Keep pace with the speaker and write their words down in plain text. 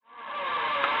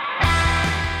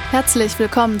Herzlich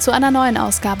willkommen zu einer neuen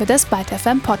Ausgabe des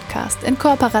ByteFM Podcast in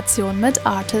Kooperation mit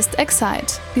Artist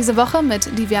Excite. Diese Woche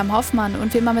mit Diviam Hoffmann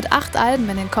und wie immer mit 8 Alben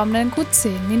in den kommenden gut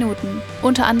 10 Minuten.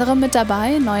 Unter anderem mit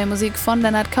dabei neue Musik von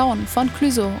Leonard Cohen, von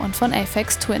Clouseau und von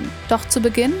Aphex Twin. Doch zu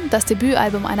Beginn das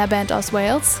Debütalbum einer Band aus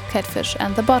Wales, Catfish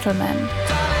and the Bottlemen.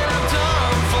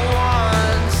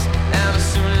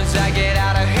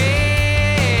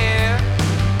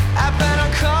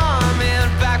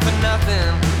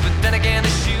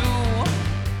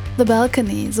 The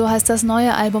Balcony, so heißt das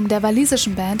neue Album der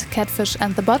walisischen Band Catfish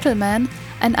and the Bottlemen,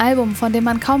 ein Album, von dem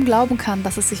man kaum glauben kann,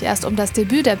 dass es sich erst um das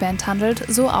Debüt der Band handelt,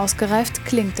 so ausgereift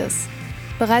klingt es.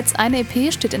 Bereits eine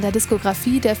EP steht in der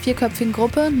Diskografie der vierköpfigen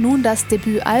Gruppe, nun das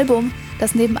Debütalbum,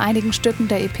 das neben einigen Stücken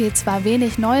der EP zwar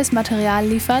wenig neues Material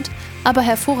liefert, aber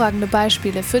hervorragende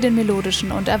Beispiele für den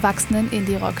melodischen und erwachsenen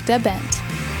Indie-Rock der Band.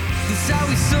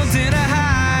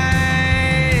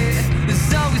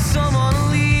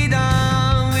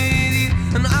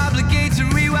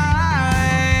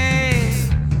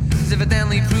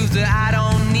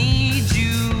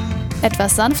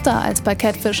 Etwas sanfter als bei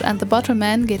Catfish and the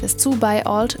Bottlemen geht es zu bei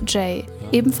Alt J.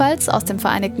 Ebenfalls aus dem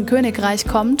Vereinigten Königreich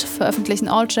kommt, veröffentlichen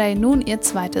Alt J nun ihr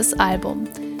zweites Album.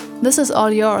 This Is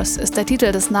All Yours ist der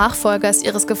Titel des Nachfolgers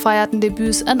ihres gefeierten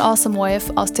Debüts An Awesome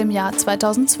Wave aus dem Jahr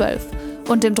 2012.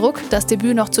 Und dem Druck, das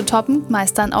Debüt noch zu toppen,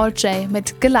 meistern Alt J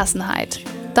mit Gelassenheit.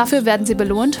 Dafür werden sie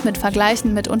belohnt mit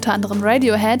Vergleichen mit unter anderem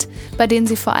Radiohead, bei denen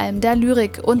sie vor allem der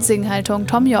Lyrik und Singhaltung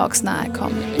Thom Yorkes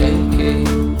nahekommen.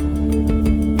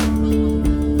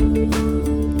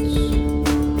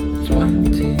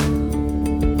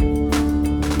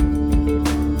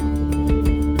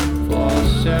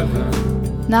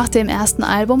 Nach dem ersten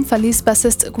Album verließ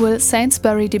Bassist Will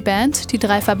Sainsbury die Band. Die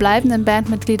 3 verbleibenden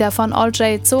Bandmitglieder von Alt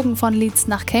J zogen von Leeds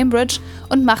nach Cambridge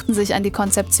und machten sich an die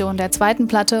Konzeption der zweiten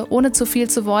Platte, ohne zu viel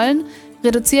zu wollen.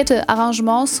 Reduzierte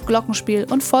Arrangements, Glockenspiel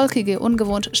und folkige,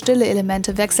 ungewohnt stille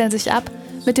Elemente wechseln sich ab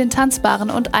mit den tanzbaren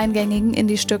und eingängigen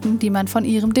Indie-Stücken, die man von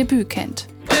ihrem Debüt kennt.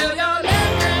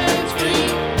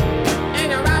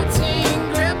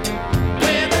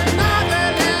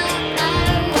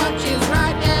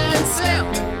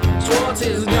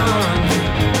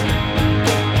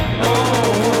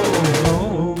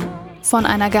 Von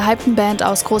einer gehypten Band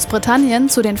aus Großbritannien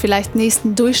zu den vielleicht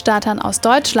nächsten Durchstartern aus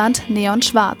Deutschland, Neon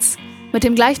Schwarz. Mit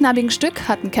dem gleichnamigen Stück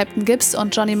hatten Captain Gibbs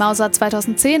und Johnny Mauser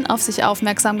 2010 auf sich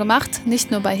aufmerksam gemacht,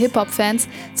 nicht nur bei Hip-Hop-Fans,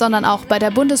 sondern auch bei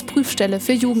der Bundesprüfstelle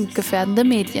für jugendgefährdende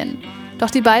Medien. Doch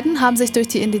die beiden haben sich durch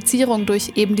die Indizierung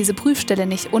durch eben diese Prüfstelle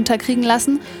nicht unterkriegen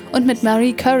lassen und mit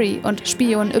Marie Curry und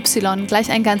Spion Y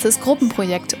gleich ein ganzes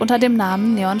Gruppenprojekt unter dem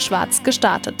Namen Neon Schwarz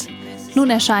gestartet. Nun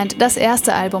erscheint das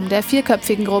erste Album der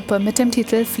vierköpfigen Gruppe mit dem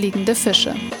Titel Fliegende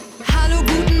Fische. Hallo,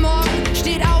 guten Morgen,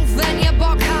 steht auf, wenn ihr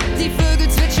Bock habt. Die Vögel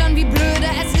zwitschern wie blöde,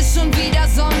 es ist schon wieder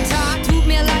Sonntag. Tut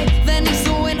mir leid, wenn ich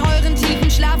so in euren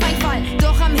tiefen Schlaf einfall.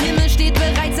 Doch am Himmel steht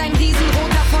bereits ein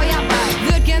riesenroter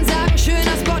Feuerball. Würd gern sagen,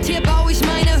 schöner Spot, hier baue ich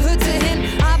meine Hütte hin.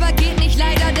 Aber geht nicht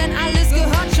leider, denn alles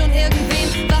gehört schon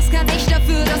irgendwem. Was kann ich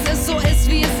dafür, dass es so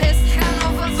ist, wie es ist? Kann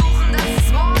nur versuchen, dass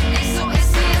es morgen nicht so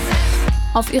ist, wie es ist.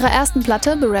 Auf ihrer ersten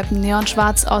Platte berappen Neon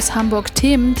Schwarz aus Hamburg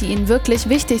Themen, die ihnen wirklich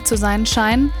wichtig zu sein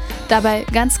scheinen. Dabei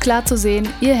ganz klar zu sehen,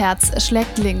 ihr Herz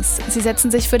schlägt links. Sie setzen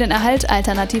sich für den Erhalt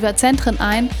alternativer Zentren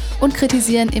ein und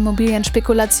kritisieren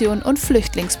Immobilienspekulation und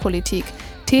Flüchtlingspolitik.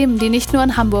 Themen, die nicht nur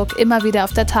in Hamburg immer wieder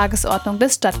auf der Tagesordnung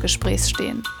des Stadtgesprächs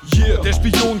stehen. Yeah, der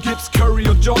Spion Gibbs, Curry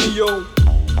und Johnny O.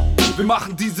 Wir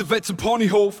machen diese Welt zum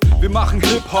Ponyhof, wir machen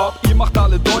Hip-Hop, ihr macht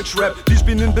alle Deutschrap. Wir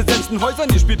spielen in besetzten Häusern,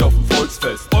 ihr spielt auf dem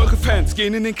Volksfest. Eure Fans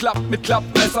gehen in den Club mit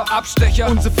Klappmesser, Abstecher.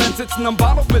 Unsere Fans sitzen am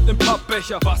Bahnhof mit nem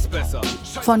Pappbecher. Was besser?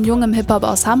 Von jungem Hip-Hop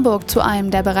aus Hamburg zu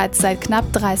einem, der bereits seit knapp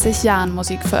 30 Jahren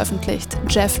Musik veröffentlicht,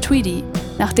 Jeff Tweedy.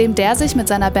 Nachdem der sich mit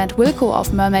seiner Band Wilco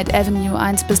auf Mermaid Avenue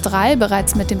 1-3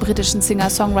 bereits mit dem britischen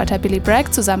Singer-Songwriter Billy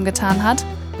Bragg zusammengetan hat,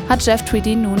 hat Jeff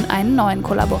Tweedy nun einen neuen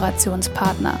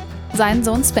Kollaborationspartner. Sein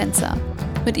Sohn Spencer.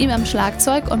 Mit ihm am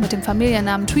Schlagzeug und mit dem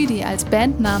Familiennamen Tweedy als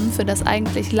Bandnamen für das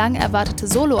eigentlich lang erwartete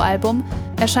Soloalbum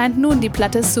erscheint nun die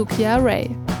Platte Sukia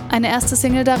Ray. Eine erste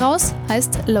Single daraus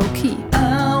heißt Low Key.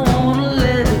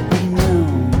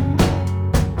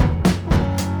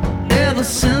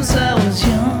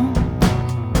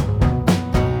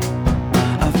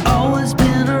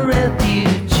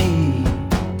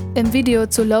 Im Video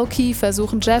zu Low Key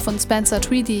versuchen Jeff und Spencer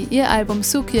Tweedy ihr Album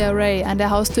Sukia Ray an der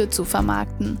Haustür zu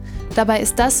vermarkten. Dabei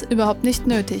ist das überhaupt nicht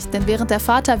nötig, denn während der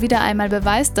Vater wieder einmal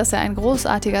beweist, dass er ein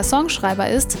großartiger Songschreiber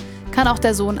ist, kann auch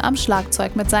der Sohn am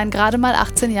Schlagzeug mit seinen gerade mal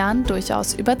 18 Jahren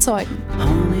durchaus überzeugen.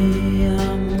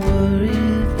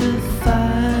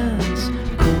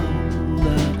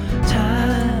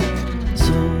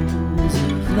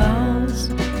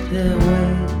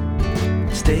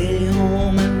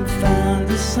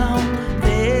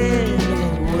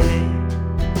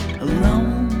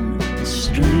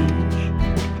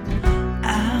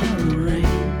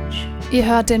 Ihr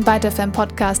hört den ByteFM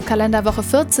Podcast Kalenderwoche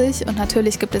 40 und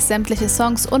natürlich gibt es sämtliche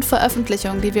Songs und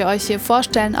Veröffentlichungen, die wir euch hier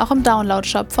vorstellen, auch im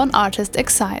Download-Shop von Artist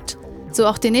Excite. So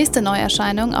auch die nächste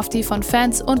Neuerscheinung, auf die von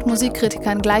Fans und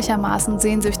Musikkritikern gleichermaßen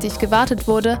sehnsüchtig gewartet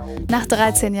wurde, nach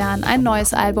 13 Jahren ein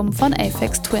neues Album von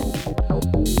Aphex Twin.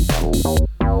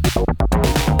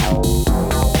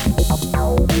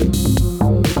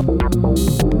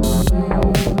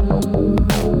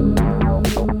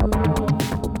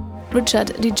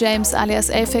 Richard D. James alias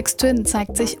Aphex Twin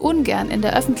zeigt sich ungern in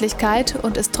der Öffentlichkeit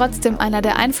und ist trotzdem einer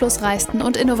der einflussreichsten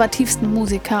und innovativsten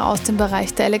Musiker aus dem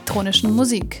Bereich der elektronischen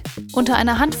Musik. Unter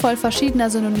einer Handvoll verschiedener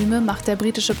Synonyme macht der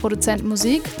britische Produzent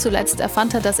Musik, zuletzt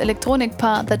erfand er das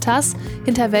Elektronikpaar The Tuzz,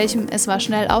 hinter welchem, es war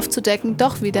schnell aufzudecken,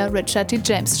 doch wieder Richard D.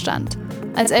 James stand.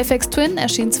 Als Aphex Twin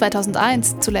erschien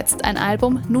 2001 zuletzt ein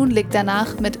Album, nun legt er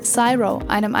nach mit Cyro,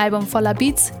 einem Album voller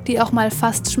Beats, die auch mal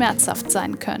fast schmerzhaft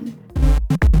sein können.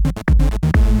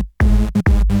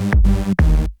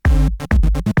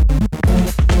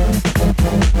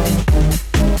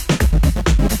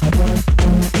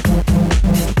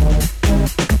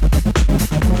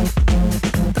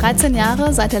 ...13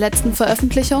 Jahre seit der letzten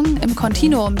Veröffentlichung, im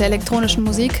Kontinuum der elektronischen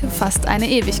Musik fast eine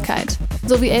Ewigkeit.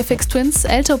 So wie Aphex Twins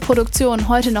ältere Produktionen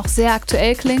heute noch sehr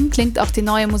aktuell klingen, klingt auch die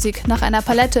neue Musik nach einer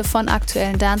Palette von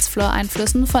aktuellen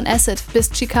Dancefloor-Einflüssen von Acid bis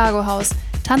Chicago House,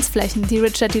 Tanzflächen, die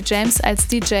Richard D. James als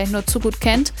DJ nur zu gut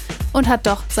kennt und hat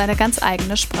doch seine ganz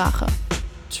eigene Sprache.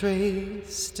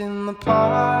 Traced in the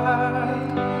park,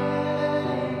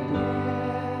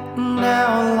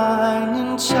 now lying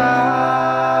in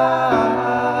chalk.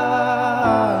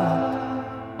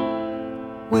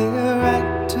 Where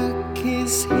I took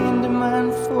his hand in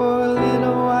mine for a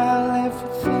little while,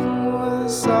 everything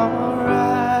was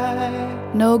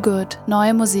alright. No Good,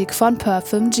 neue Musik von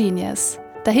Perfume Genius.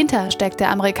 Dahinter steckt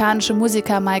der amerikanische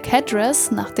Musiker Mike Hedges.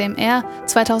 Nachdem er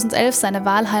 2011 seine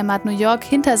Wahlheimat New York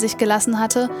hinter sich gelassen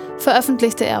hatte,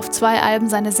 veröffentlichte er auf 2 Alben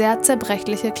seine sehr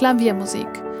zerbrechliche Klaviermusik.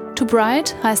 Too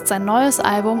Bright heißt sein neues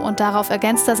Album und darauf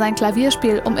ergänzt er sein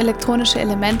Klavierspiel um elektronische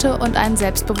Elemente und einen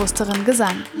selbstbewussteren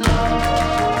Gesang.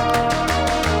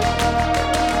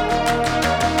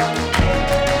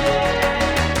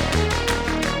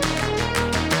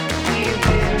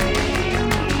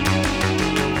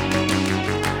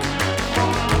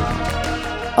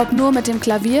 Ob nur mit dem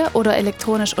Klavier oder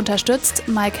elektronisch unterstützt,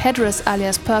 Mike Hedges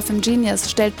alias Perfume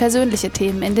Genius stellt persönliche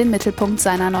Themen in den Mittelpunkt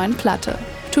seiner neuen Platte.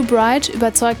 Too Bright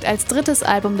überzeugt als drittes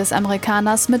Album des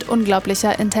Amerikaners mit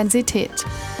unglaublicher Intensität.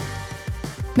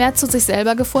 Mehr zu sich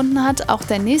selber gefunden hat auch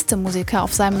der nächste Musiker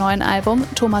auf seinem neuen Album.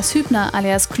 Thomas Hübner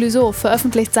alias Clouseau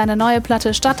veröffentlicht seine neue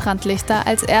Platte Stadtrandlichter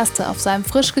als erste auf seinem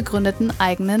frisch gegründeten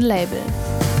eigenen Label.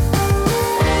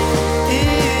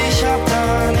 Ich hab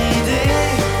da eine Idee.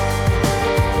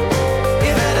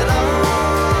 Ihr werdet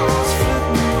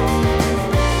ausflippen.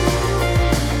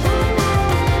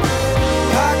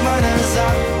 Pack meine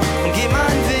Sachen und geh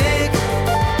meinen Weg.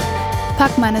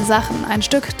 Pack meine Sachen, ein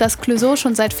Stück, das Clouseau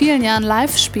schon seit vielen Jahren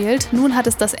live spielt. Nun hat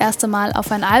es das erste Mal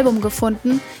auf ein Album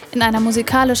gefunden, in einer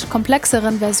musikalisch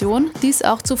komplexeren Version. Dies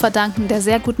auch zu verdanken der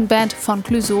sehr guten Band von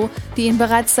Clouseau, die ihn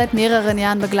bereits seit mehreren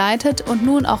Jahren begleitet und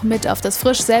nun auch mit auf das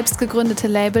frisch selbst gegründete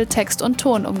Label Text und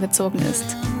Ton umgezogen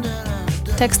ist.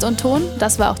 Text und Ton,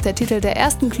 das war auch der Titel der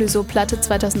ersten Clouseau-Platte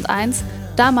 2001.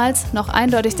 Damals, noch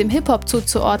eindeutig dem Hip-Hop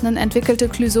zuzuordnen, entwickelte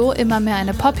Clouseau immer mehr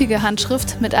eine poppige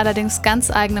Handschrift mit allerdings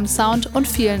ganz eigenem Sound und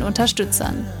vielen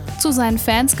Unterstützern. Zu seinen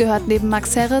Fans gehört neben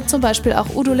Max Herre zum Beispiel auch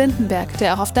Udo Lindenberg,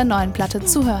 der auch auf der neuen Platte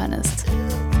zu hören ist.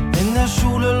 In der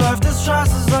Schule läuft es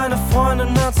scheiße, seine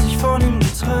Freundin hat sich von ihm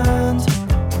getrennt.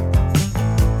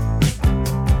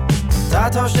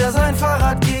 Da tauscht er sein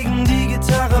Fahrrad gegen die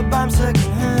Gitarre beim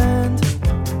Secondhand.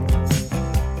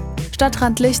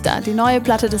 Stadtrandlichter, die neue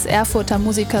Platte des Erfurter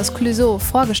Musikers Clouseau,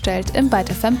 vorgestellt im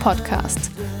ByteFM Podcast.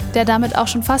 Der damit auch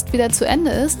schon fast wieder zu Ende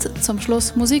ist. Zum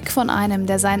Schluss Musik von einem,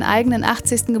 der seinen eigenen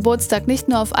 80. Geburtstag nicht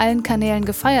nur auf allen Kanälen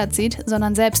gefeiert sieht,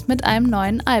 sondern selbst mit einem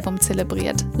neuen Album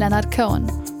zelebriert. Leonard Cohen.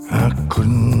 I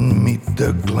couldn't meet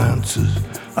their glances.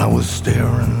 I was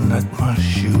staring at my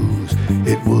shoes.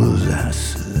 It was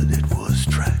acid, it was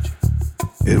tragic.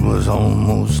 It was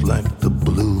almost like the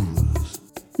blues.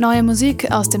 Neue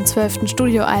Musik aus dem 12.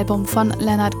 Studioalbum von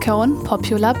Leonard Cohen,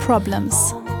 Popular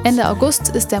Problems. Ende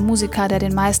August ist der Musiker, der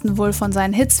den meisten wohl von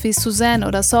seinen Hits wie Suzanne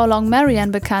oder So Long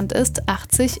Marianne bekannt ist,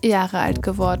 80 Jahre alt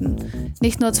geworden.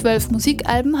 Nicht nur 12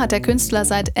 Musikalben hat der Künstler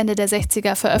seit Ende der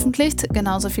 60er veröffentlicht,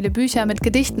 genauso viele Bücher mit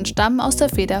Gedichten stammen aus der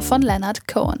Feder von Leonard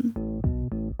Cohen.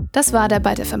 Das war der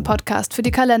ByteFM Podcast für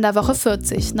die Kalenderwoche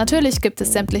 40. Natürlich gibt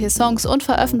es sämtliche Songs und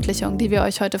Veröffentlichungen, die wir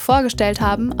euch heute vorgestellt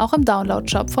haben, auch im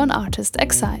Download-Shop von Artist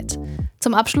Excite.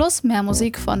 Zum Abschluss mehr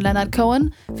Musik von Leonard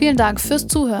Cohen. Vielen Dank fürs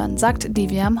Zuhören, sagt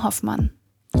Diviam Hoffmann.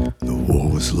 The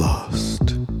war was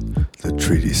lost, the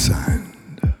treaty signed.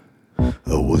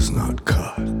 I was not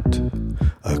caught,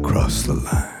 I crossed the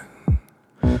line.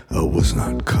 I was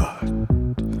not caught,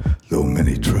 though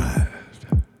many tried.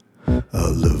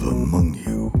 I'll live among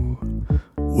you,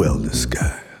 well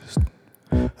disguised.